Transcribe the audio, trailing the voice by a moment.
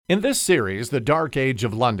In this series, The Dark Age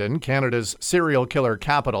of London, Canada's serial killer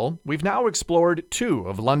capital, we've now explored two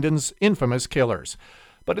of London's infamous killers.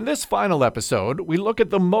 But in this final episode, we look at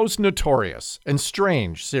the most notorious and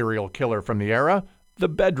strange serial killer from the era, the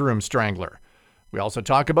Bedroom Strangler. We also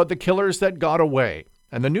talk about the killers that got away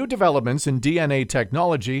and the new developments in DNA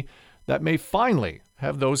technology that may finally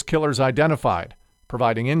have those killers identified.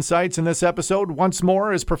 Providing insights in this episode once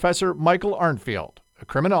more is Professor Michael Arntfield, a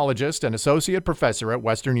criminologist and associate professor at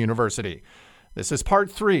Western University. This is part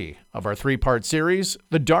 3 of our 3-part series,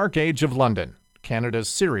 The Dark Age of London, Canada's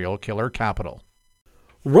serial killer capital.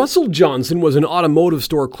 Russell Johnson was an automotive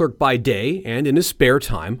store clerk by day and, in his spare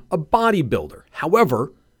time, a bodybuilder.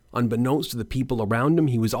 However, unbeknownst to the people around him,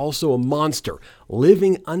 he was also a monster,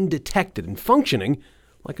 living undetected and functioning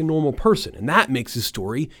like a normal person. And that makes his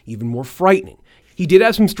story even more frightening. He did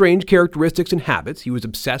have some strange characteristics and habits. He was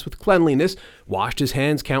obsessed with cleanliness, washed his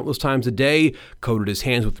hands countless times a day, coated his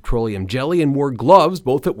hands with petroleum jelly, and wore gloves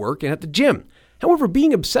both at work and at the gym. However,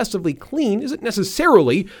 being obsessively clean isn't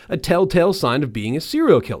necessarily a telltale sign of being a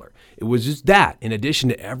serial killer. It was just that, in addition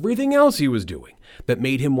to everything else he was doing, that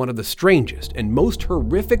made him one of the strangest and most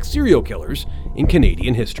horrific serial killers in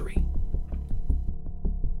Canadian history.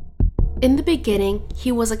 In the beginning,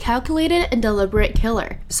 he was a calculated and deliberate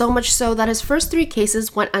killer, so much so that his first 3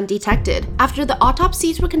 cases went undetected. After the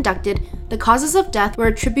autopsies were conducted, the causes of death were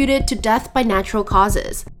attributed to death by natural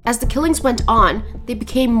causes. As the killings went on, they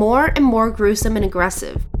became more and more gruesome and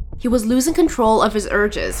aggressive. He was losing control of his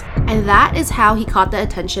urges, and that is how he caught the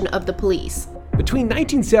attention of the police. Between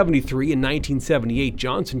 1973 and 1978,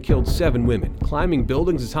 Johnson killed 7 women, climbing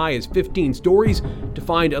buildings as high as 15 stories to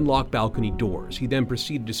find unlocked balcony doors. He then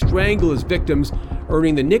proceeded to strangle his victims,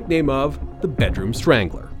 earning the nickname of the Bedroom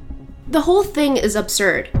Strangler. The whole thing is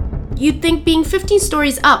absurd. You'd think being 15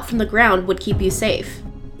 stories up from the ground would keep you safe.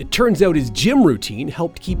 It turns out his gym routine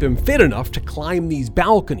helped keep him fit enough to climb these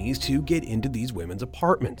balconies to get into these women's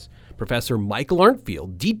apartments. Professor Michael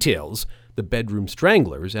Arntfield details the Bedroom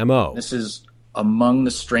Strangler's MO. This is among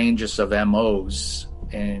the strangest of MOs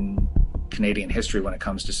in Canadian history when it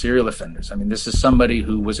comes to serial offenders. I mean, this is somebody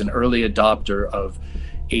who was an early adopter of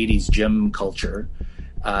 80s gym culture,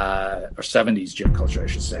 or 70s gym culture, I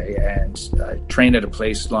should say, and trained at a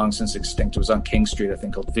place long since extinct. It was on King Street, I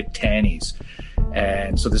think, called Vic Tanny's.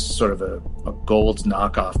 And so this is sort of a Gold's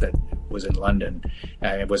knockoff that was in London.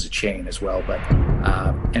 It was a chain as well, but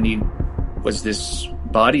and he was this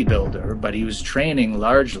bodybuilder, but he was training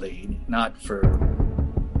largely not for,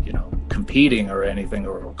 competing or anything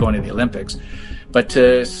or going to the Olympics, but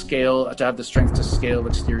to have the strength to scale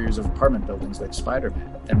exteriors of apartment buildings like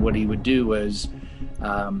Spider-Man. And what he would do was,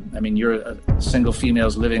 you're single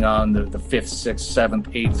females living on the 5th, 6th, 7th,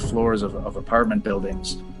 8th floors of apartment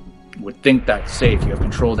buildings would think that's safe. You have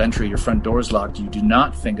controlled entry, your front door is locked. You do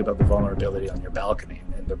not think about the vulnerability on your balcony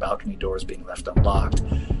and their balcony doors being left unlocked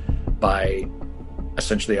by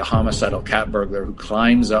essentially a homicidal cat burglar who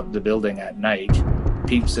climbs up the building at night,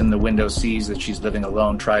 peeps in the window, sees that she's living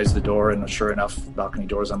alone, tries the door, and sure enough, balcony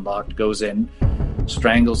door's unlocked, goes in,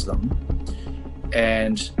 strangles them,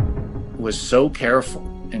 and was so careful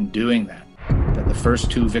in doing that the first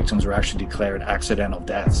 2 victims were actually declared accidental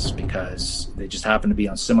deaths because they just happened to be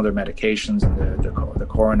on similar medications, and the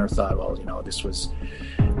coroner thought, well, this was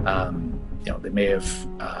they may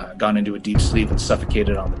have gone into a deep sleep and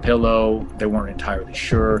suffocated on the pillow. They weren't entirely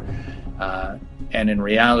sure. And in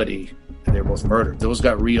reality, they were both murdered. Those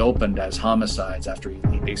got reopened as homicides after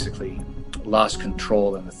he basically lost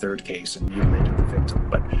control in the 3rd case and mutilated the victim.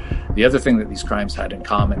 But the other thing that these crimes had in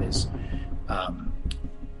common is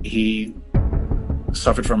he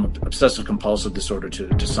suffered from obsessive compulsive disorder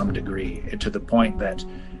to some degree, to the point that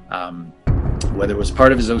whether it was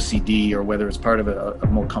part of his OCD or whether it's part of a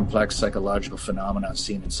more complex psychological phenomenon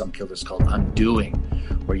seen in some killers called undoing,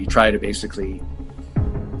 where you try to basically,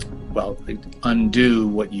 undo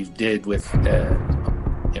what you did with, a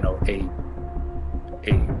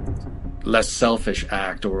less selfish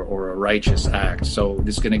act or a righteous act. So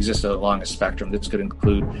this can exist along a spectrum. This could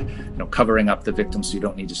include, covering up the victims so you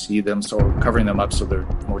don't need to see them, so covering them up so they're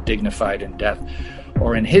more dignified in death.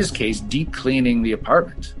 Or in his case, deep cleaning the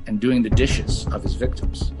apartment and doing the dishes of his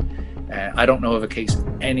victims. And I don't know of a case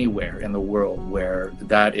anywhere in the world where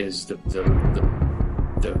that is the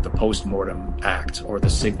post-mortem act or the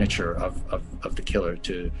signature of the killer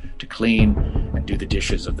to clean and do the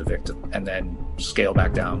dishes of the victim and then scale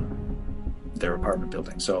back down their apartment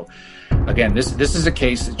building. So again, this is a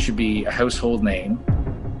case that should be a household name,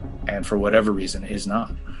 and for whatever reason is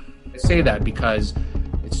not. I say that because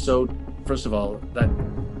it's so, first of all,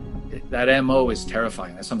 that MO is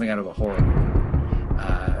terrifying. That's something out of a horror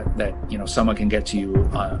movie. that someone can get to you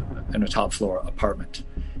in a top floor apartment,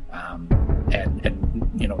 and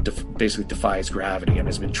basically defies gravity and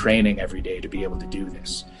has been training every day to be able to do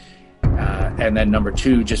this. And then number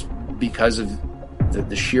two, just because of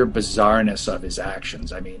the sheer bizarreness of his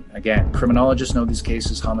actions. I mean, again, criminologists know these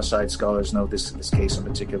cases, homicide scholars know this case in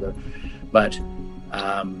particular, but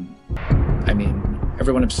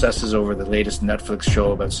everyone obsesses over the latest Netflix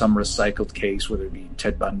show about some recycled case, whether it be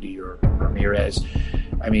Ted Bundy or Ramirez.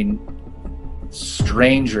 I mean,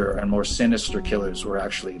 stranger and more sinister killers were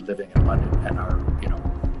actually living in London and are,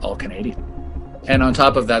 all Canadian. And on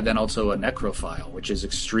top of that, then also a necrophile, which is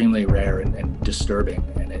extremely rare and disturbing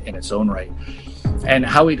in its own right. And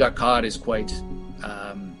how he got caught is quite...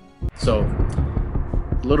 so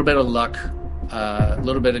a little bit of luck, a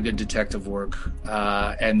little bit of good detective work,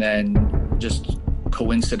 and then just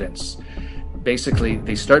coincidence. Basically,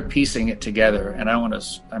 they start piecing it together, and I don't want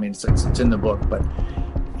to... I mean, it's in the book, but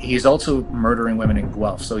he's also murdering women in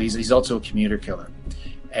Guelph. So he's also a commuter killer.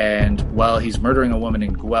 And while he's murdering a woman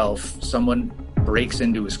in Guelph, someone breaks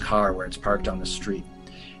into his car where it's parked on the street.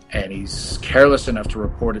 And he's careless enough to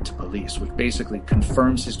report it to police, which basically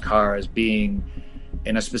confirms his car as being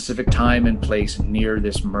in a specific time and place near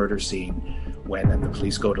this murder scene, when then the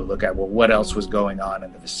police go to look at, well, what else was going on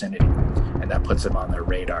in the vicinity? And that puts him on their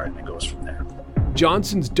radar, and it goes from there.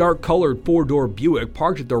 Johnson's dark-colored four-door Buick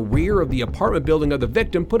parked at the rear of the apartment building of the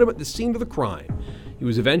victim put him at the scene of the crime. He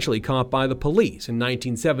was eventually caught by the police. In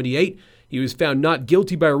 1978, he was found not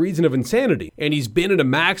guilty by reason of insanity, and he's been in a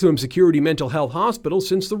maximum security mental health hospital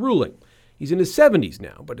since the ruling. He's in his 70s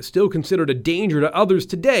now, but is still considered a danger to others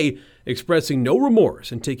today, expressing no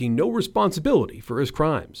remorse and taking no responsibility for his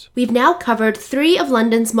crimes. We've now covered 3 of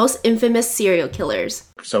London's most infamous serial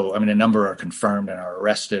killers. So, a number are confirmed and are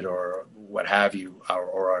arrested or what have you,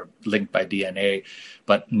 or are linked by DNA,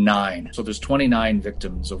 but 9. So there's 29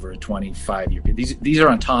 victims over a 25-year period. These are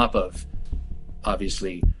on top of,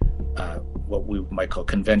 obviously, what we might call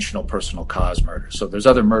conventional personal cause murders. So there's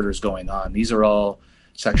other murders going on. These are all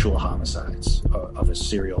sexual homicides of a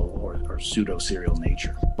serial or pseudo-serial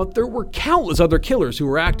nature. But there were countless other killers who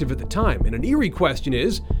were active at the time, and an eerie question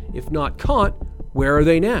is, if not caught, where are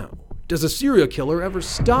they now? Does a serial killer ever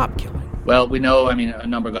stop killing? Well, we know, a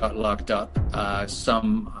number got locked up.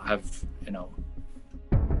 Some have,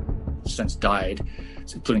 since died,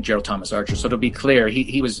 including Gerald Thomas Archer. So to be clear,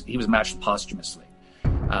 he was matched posthumously,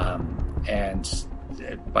 and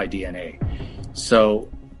by DNA. So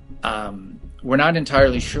we're not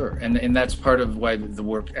entirely sure, and that's part of why the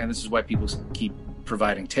work, and this is why people keep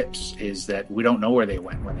providing tips, is that we don't know where they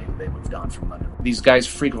went when they moved on from London. These guys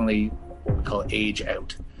frequently what we call age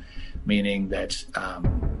out, meaning that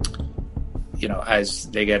as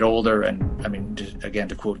they get older, and again,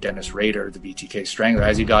 to quote Dennis Rader, the BTK strangler,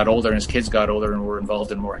 as he got older and his kids got older and were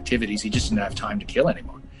involved in more activities, he just didn't have time to kill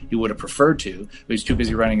anymore. He would have preferred to, but he's too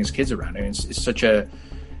busy running his kids around. It's such a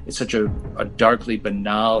darkly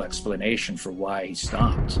banal explanation for why he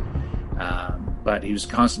stopped. But he was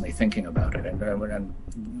constantly thinking about it, and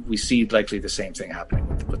we see likely the same thing happening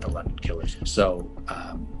with the London killers. So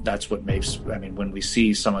that's what makes, when we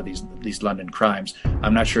see some of these London crimes,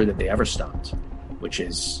 I'm not sure that they ever stopped, which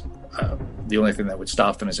is the only thing that would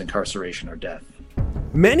stop them is incarceration or death.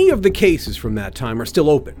 Many of the cases from that time are still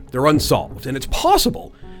open. They're unsolved, and it's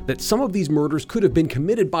possible that some of these murders could have been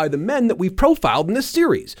committed by the men that we've profiled in this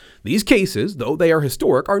series. These cases, though they are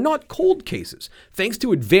historic, are not cold cases. Thanks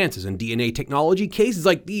to advances in DNA technology, cases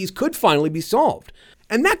like these could finally be solved.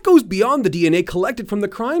 And that goes beyond the DNA collected from the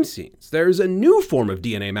crime scenes. There's a new form of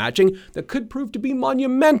DNA matching that could prove to be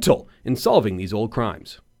monumental in solving these old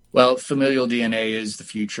crimes. Well, familial DNA is the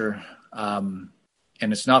future, and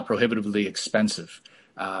it's not prohibitively expensive.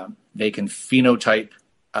 They can phenotype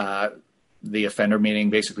the offender, meaning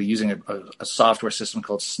basically using a software system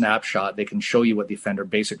called Snapshot. They can show you what the offender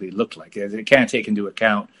basically looked like. They can't take into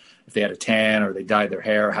account if they had a tan or they dyed their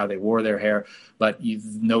hair, how they wore their hair, but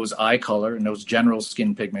knows eye color, knows general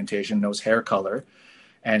skin pigmentation, knows hair color.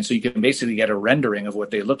 And so you can basically get a rendering of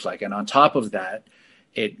what they look like. And on top of that,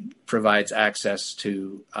 it provides access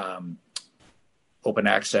to open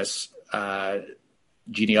access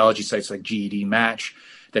genealogy sites like GED Match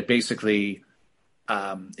that basically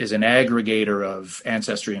is an aggregator of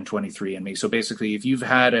Ancestry and 23andMe. So basically, if you've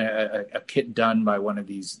had a kit done by one of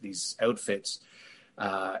these outfits,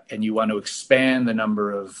 and you want to expand the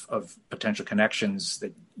number of potential connections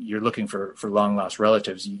that you're looking for long lost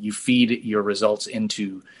relatives, you feed your results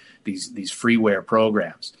into these freeware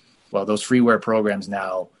programs. Well, those freeware programs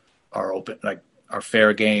now are open, are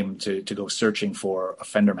fair game to go searching for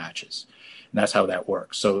offender matches. And that's how that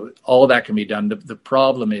works. So all that can be done. The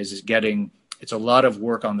problem is getting it's a lot of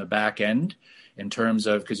work on the back end in terms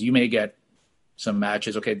of, because you may get some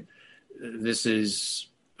matches. Okay, there's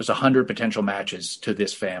 100 potential matches to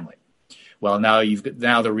this family. Well, now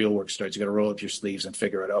the real work starts. You got to roll up your sleeves and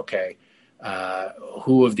figure out, okay,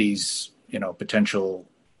 who of these, potential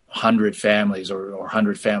 100 families or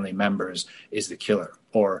 100 family members is the killer,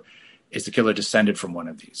 or is the killer descended from one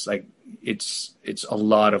of these? Like, it's a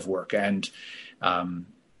lot of work. And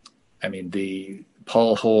the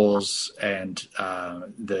Paul Holes and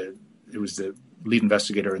it was the lead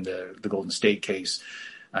investigator in the Golden State case.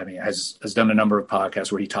 Has done a number of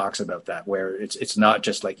podcasts where he talks about that, where it's not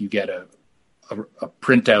just like you get a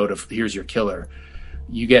printout of here's your killer.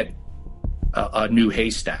 You get a new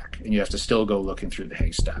haystack, and you have to still go looking through the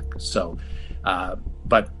haystack. So,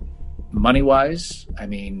 but money-wise,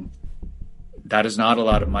 that is not a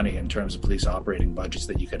lot of money in terms of police operating budgets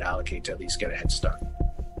that you could allocate to at least get a head start.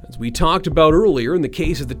 As we talked about earlier, in the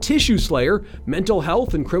case of the Tissue Slayer, mental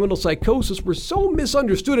health and criminal psychosis were so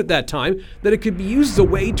misunderstood at that time that it could be used as a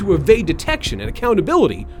way to evade detection and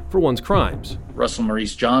accountability for one's crimes. Russell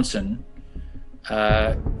Maurice Johnson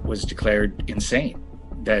was declared insane.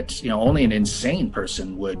 That only an insane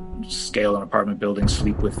person would scale an apartment building,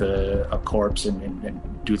 sleep with a corpse,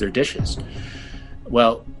 and do their dishes.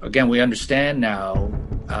 Well, again, we understand now,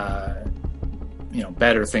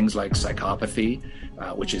 better things like psychopathy,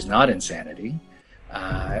 which is not insanity.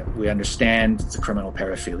 We understand the criminal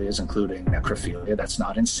paraphilias, including necrophilia. That's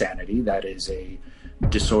not insanity. That is a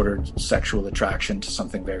disordered sexual attraction to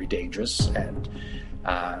something very dangerous and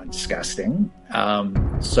disgusting.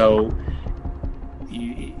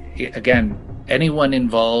 Again, anyone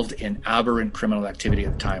involved in aberrant criminal activity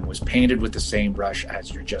at the time was painted with the same brush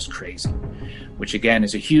as you're just crazy, which again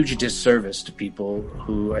is a huge disservice to people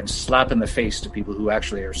who, and slap in the face to people who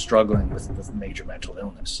actually are struggling with major mental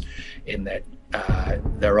illness, in that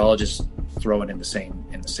they're all just thrown in the same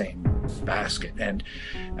basket. And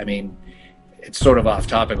it's sort of off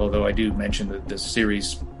topic, although I do mention the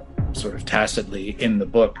series sort of tacitly in the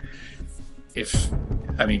book.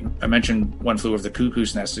 I mentioned One Flew Over the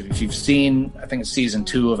Cuckoo's Nest. If you've seen, I think it's season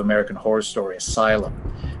 2 of American Horror Story Asylum,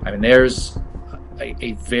 there's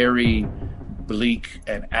a very bleak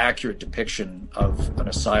and accurate depiction of an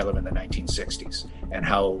asylum in the 1960s and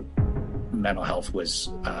how mental health was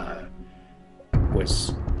I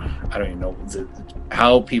don't even know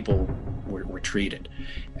how people were treated.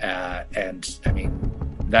 That's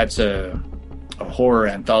a horror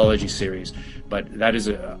anthology series, but that is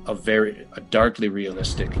a darkly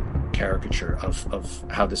realistic caricature of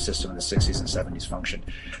how the system in the 60s and 70s functioned.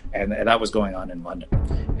 And that was going on in London.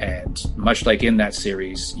 And much like in that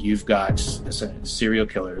series, you've got serial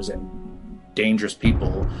killers and dangerous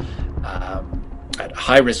people at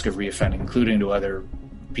high risk of reoffending, including to other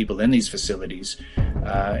people in these facilities,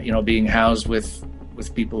 being housed with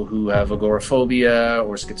people who have agoraphobia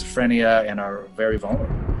or schizophrenia and are very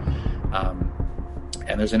vulnerable.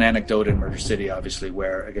 And there's an anecdote in Murder City, obviously,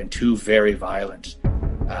 where, again, 2 very violent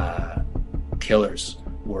killers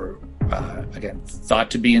were, again, thought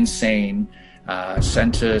to be insane,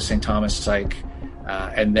 sent to St. Thomas Psych,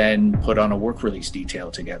 and then put on a work release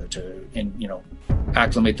detail together to,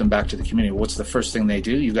 acclimate them back to the community. What's the first thing they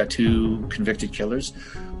do? You've got 2 convicted killers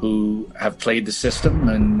who have played the system,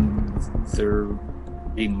 and they're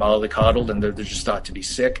being mollycoddled, and they're just thought to be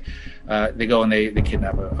sick. They go and they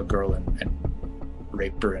kidnap a girl and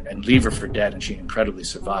rape her and leave her for dead, and she incredibly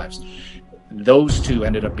survives. Those 2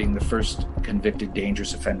 ended up being the first convicted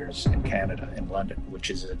dangerous offenders in Canada, in London, which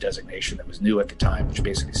is a designation that was new at the time, which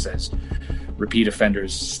basically says repeat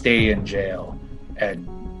offenders stay in jail and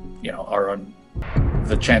are on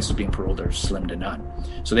the chance of being paroled are slim to none.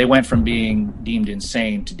 So they went from being deemed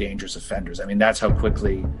insane to dangerous offenders. That's how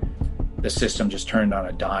quickly the system just turned on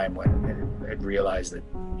a dime when it realized that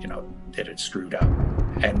it had screwed up.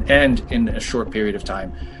 And in a short period of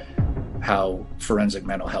time, how forensic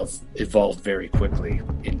mental health evolved very quickly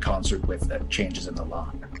in concert with changes in the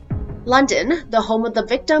law. London, the home of the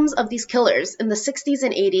victims of these killers in the 60s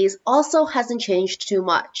and 80s, also hasn't changed too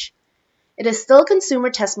much. It is still a consumer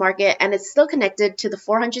test market, and it's still connected to the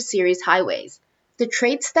 400 series highways. The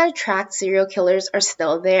traits that attract serial killers are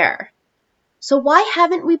still there. So why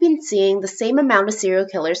haven't we been seeing the same amount of serial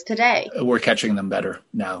killers today? We're catching them better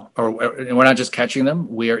now. Or we're not just catching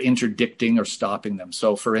them, we are interdicting or stopping them.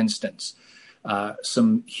 So for instance,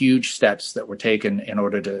 some huge steps that were taken in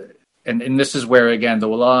order to, and this is where, again, the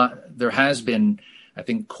law, there has been, I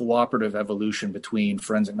think, cooperative evolution between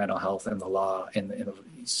forensic mental health and the law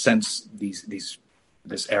since this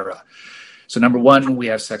era. So number one, we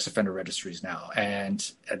have sex offender registries now,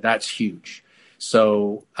 and that's huge.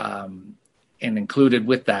 So, and included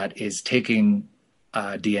with that is taking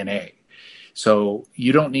DNA. So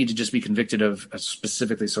you don't need to just be convicted of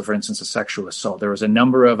specifically, so for instance, a sexual assault. There was a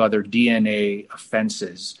number of other DNA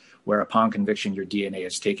offenses where upon conviction your DNA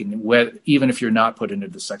is taken, even if you're not put into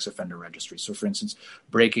the sex offender registry. So for instance,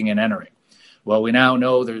 breaking and entering. Well, we now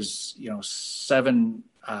know there's 7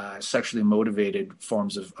 sexually motivated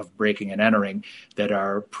forms of breaking and entering that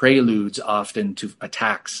are preludes often to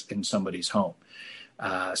attacks in somebody's home.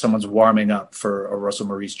 Someone's warming up for a Russell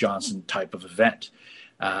Maurice Johnson type of event.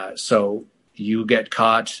 So you get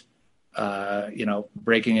caught,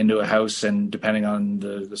 breaking into a house, and depending on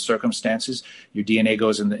the circumstances, your DNA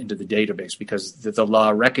goes into the database because the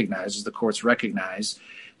law recognizes, the courts recognize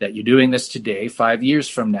that you're doing this today. 5 years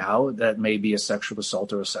from now, that may be a sexual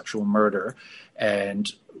assault or a sexual murder,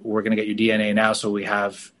 and we're going to get your DNA now, so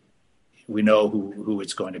we know who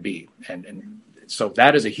it's going to be, and so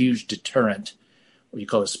that is a huge deterrent, what you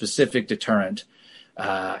call a specific deterrent,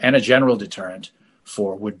 and a general deterrent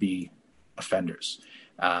for would-be offenders.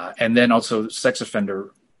 And then also sex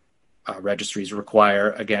offender registries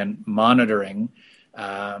require, again, monitoring,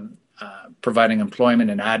 providing employment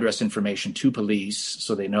and address information to police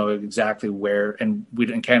so they know exactly where, and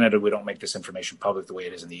in Canada, we don't make this information public the way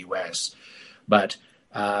it is in the US, but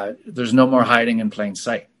there's no more hiding in plain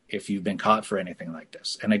sight if you've been caught for anything like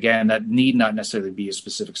this. And again, that need not necessarily be a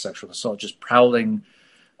specific sexual assault, just prowling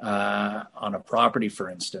on a property, for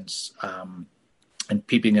instance, and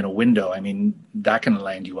peeping in a window. I mean, that can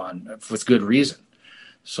land you on with good reason.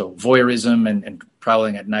 So voyeurism and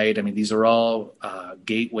prowling at night, I mean, these are all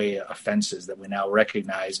gateway offenses that we now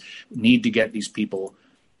recognize need to get these people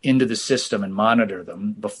into the system and monitor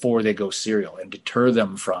them before they go serial and deter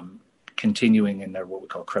them from continuing in their what we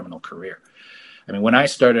call criminal career. I mean, when I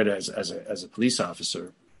started as a police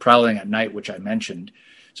officer, prowling at night, which I mentioned,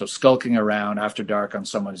 so skulking around after dark on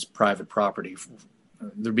someone's private property,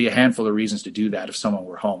 there'd be a handful of reasons to do that if someone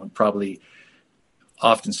were home, and probably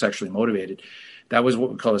often sexually motivated. That was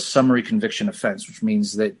what we call a summary conviction offense, which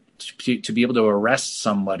means that to be able to arrest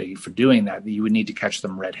somebody for doing that, you would need to catch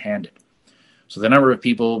them red-handed. So the number of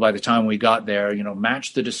people by the time we got there,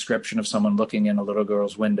 matched the description of someone looking in a little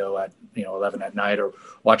girl's window at 11 at night or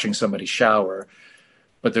watching somebody shower,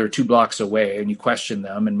 but they're 2 blocks away, and you question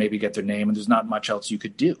them and maybe get their name, and there's not much else you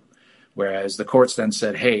could do. Whereas the courts then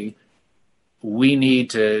said, hey, we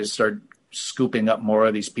need to start scooping up more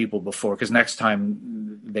of these people because next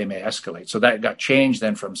time they may escalate. So that got changed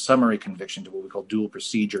then from summary conviction to what we call dual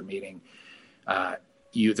procedure, meaning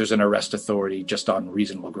there's an arrest authority just on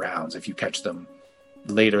reasonable grounds if you catch them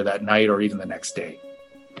later that night or even the next day.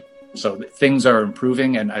 So things are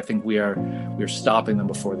improving, and I think we're stopping them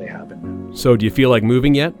before they happen. So do you feel like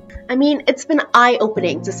moving yet? I mean, it's been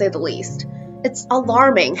eye-opening, to say the least. It's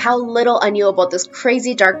alarming how little I knew about this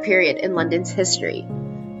crazy dark period in London's history.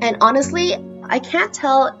 And honestly, I can't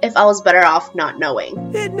tell if I was better off not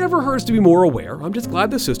knowing. It never hurts to be more aware. I'm just glad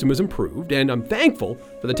the system has improved, and I'm thankful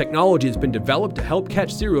for the technology that's been developed to help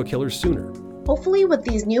catch serial killers sooner. Hopefully with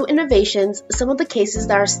these new innovations, some of the cases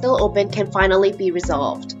that are still open can finally be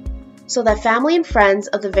resolved, so that family and friends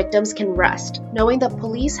of the victims can rest, knowing that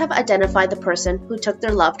police have identified the person who took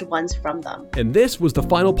their loved ones from them. And this was the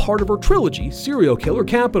final part of our trilogy, Serial Killer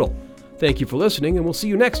Capital. Thank you for listening, and we'll see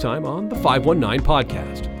you next time on the 519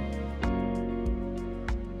 Podcast.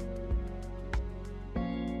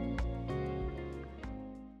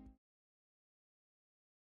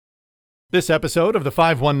 This episode of the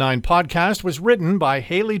 519 Podcast was written by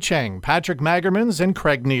Haley Cheng, Patrick Magermans, and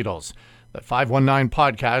Craig Needles. The 519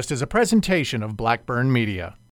 Podcast is a presentation of Blackburn Media.